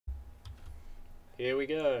Here we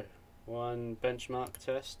go. One benchmark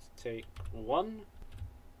test, take 1.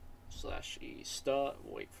 /E start,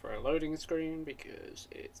 wait for a loading screen because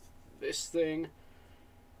it's this thing.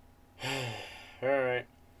 Alright.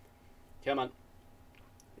 Come on.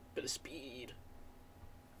 Bit of speed.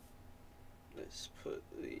 Let's put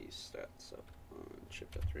the stats up on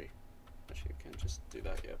chapter 3. Actually, I can just do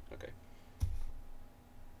that, yeah, okay.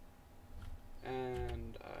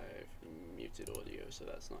 And I've muted audio, so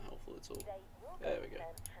that's not helpful at all. There we go.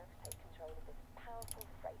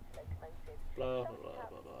 Blah, blah, blah,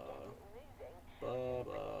 blah, blah. Blah,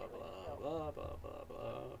 blah, blah, blah, blah, blah,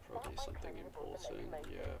 blah. Probably something important.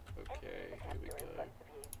 Yeah, okay, here we go.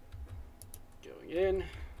 Going in.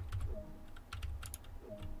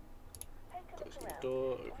 Closing the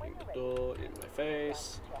door, opening the door, in my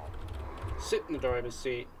face. Sit in the driver's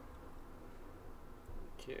seat.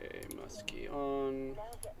 Okay, muskie on.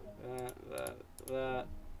 That.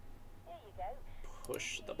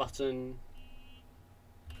 Push the button.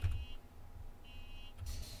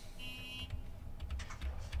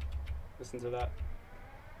 Listen to that.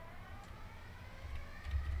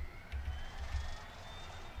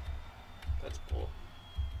 That's poor.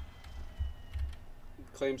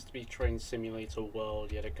 It claims to be Train Simulator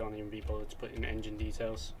World, yet it can't even be bothered to put in engine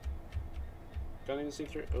details. Can't even see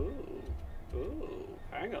through. Ooh,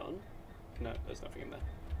 hang on. No, there's nothing in there.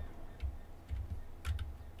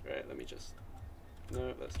 Right, let me just.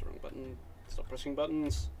 No, that's the wrong button. Stop pressing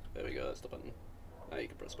buttons. There we go, that's the button. Now you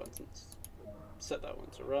can press buttons. Set that one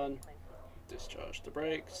to run. Discharge the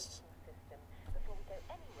brakes.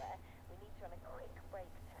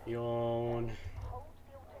 Yawn.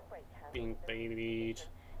 Being babied.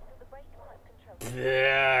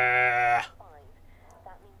 Yeah.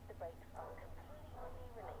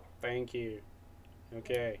 Thank you.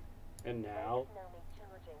 Okay. And now,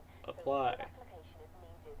 apply.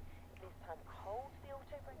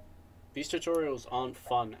 These tutorials aren't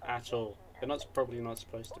fun at all. They're probably not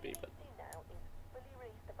supposed to be, but.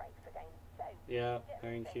 Yeah,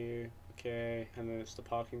 thank you. Okay, and then it's the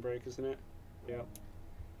parking brake, isn't it? Yep.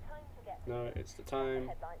 No, it's the time.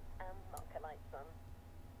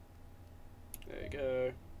 There you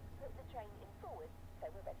go.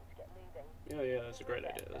 Yeah, that's a great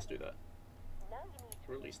idea. Let's do that.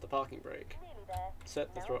 Release the parking brake.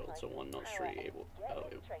 Set the throttle to 1 notch 3. It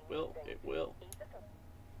will.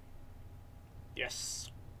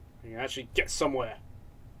 Yes. We can actually get somewhere.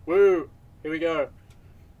 Woo! Here we go.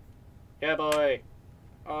 Yeah, boy.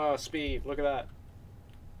 Ah, speed. Look at that.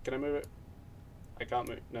 Can I move it? I can't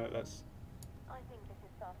move. No, that's. I think this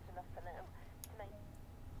is fast enough for now to make.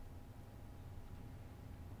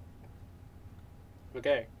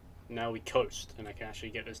 Okay. Now we coast, and I can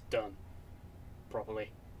actually get this done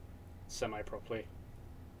properly, semi-properly.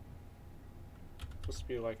 What's the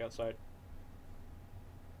speed like outside?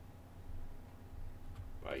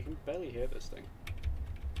 Wow, you can barely hear this thing.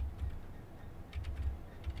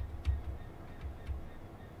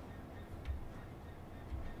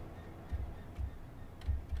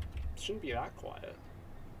 Shouldn't be that quiet.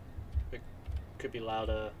 It could be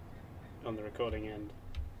louder on the recording end.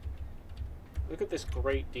 Look at this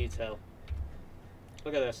great detail.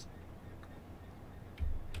 Look at this.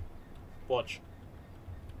 Watch.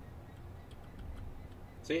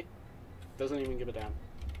 See? Doesn't even give a damn.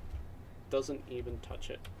 Doesn't even touch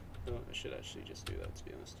it. Oh, I should actually just do that, to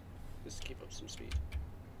be honest. Just to keep up some speed.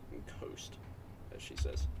 And coast, as she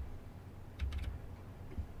says.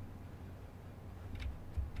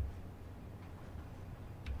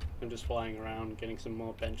 I'm just flying around, getting some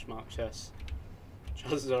more benchmark tests.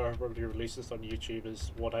 Chances are I'll probably release this on YouTube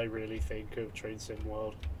as what I really think of Train Sim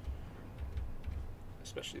World.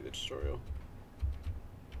 Especially the tutorial.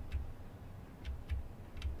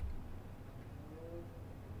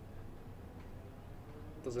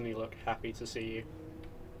 Doesn't he look happy to see you?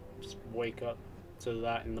 Just wake up to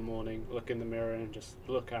that in the morning, look in the mirror and just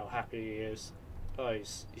look how happy he is. Oh,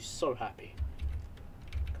 he's so happy.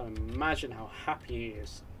 Can't imagine how happy he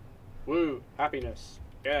is. Woo! Happiness!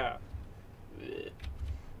 Yeah!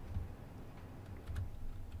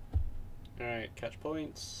 Alright, catch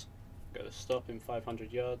points. Got to stop in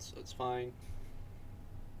 500 yards, that's fine.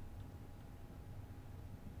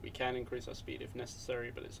 We can increase our speed if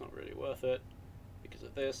necessary, but it's not really worth it because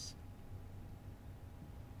of this.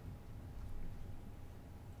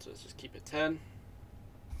 So let's just keep it 10.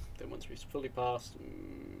 Then once we've fully passed,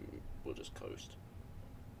 we'll just coast.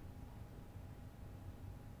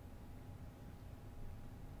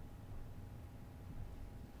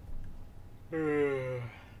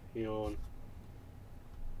 Yawn.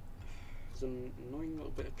 There's an annoying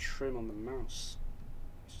little bit of trim on the mouse.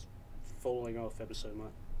 It's falling off ever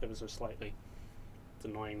so slightly. It's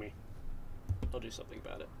annoying me. I'll do something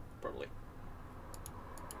about it, probably.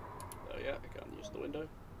 Oh yeah, I can't use the window.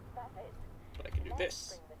 That's it. But I can do Let's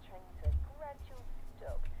this. bring the train to a gradual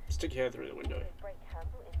stop. Stick your head through the window. Put the brake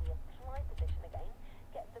handle in the apply position again.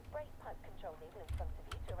 Get the brake pipe control needle in front of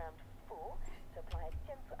you to around 4 to apply a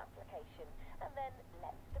gentle application, and then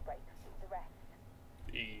let the brakes do the rest.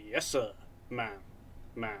 Yes, sir. Ma'am.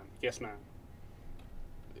 Ma'am. Yes, ma'am.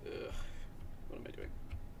 What am I doing?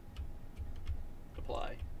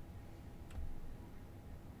 Apply.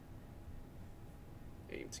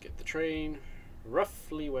 Aim to get the train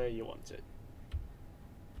roughly where you want it.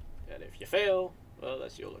 And if you fail, well,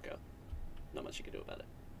 that's your lookout. Not much you can do about it.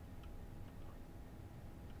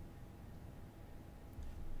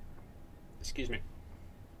 Excuse me.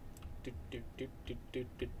 Do do do do do do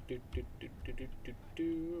do do do do do do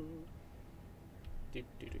do. Do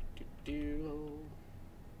do do do do.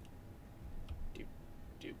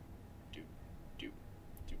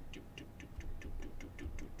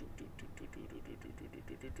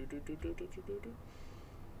 Do do do do do do do do do.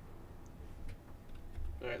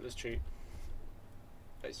 Alright, let's cheat.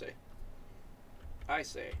 I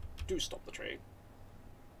say, do stop the train.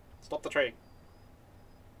 Stop the train.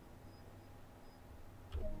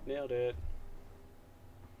 Nailed it.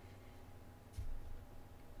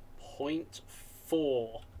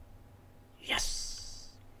 0.4. Yes!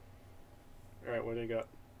 Alright, what do you got?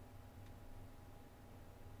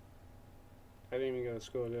 I didn't even get a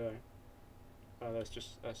score, did I? Oh, that's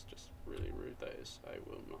just really rude, that is. I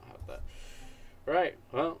will not have that. Right,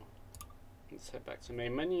 well, let's head back to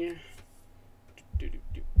main menu.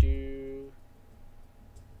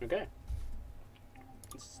 Okay.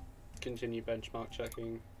 Let's continue benchmark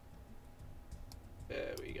checking.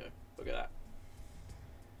 There we go. Look at that.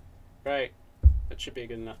 Right. That should be a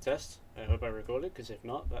good enough test. I hope I recorded, because if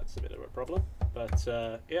not, that's a bit of a problem. But,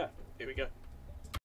 yeah, here we go.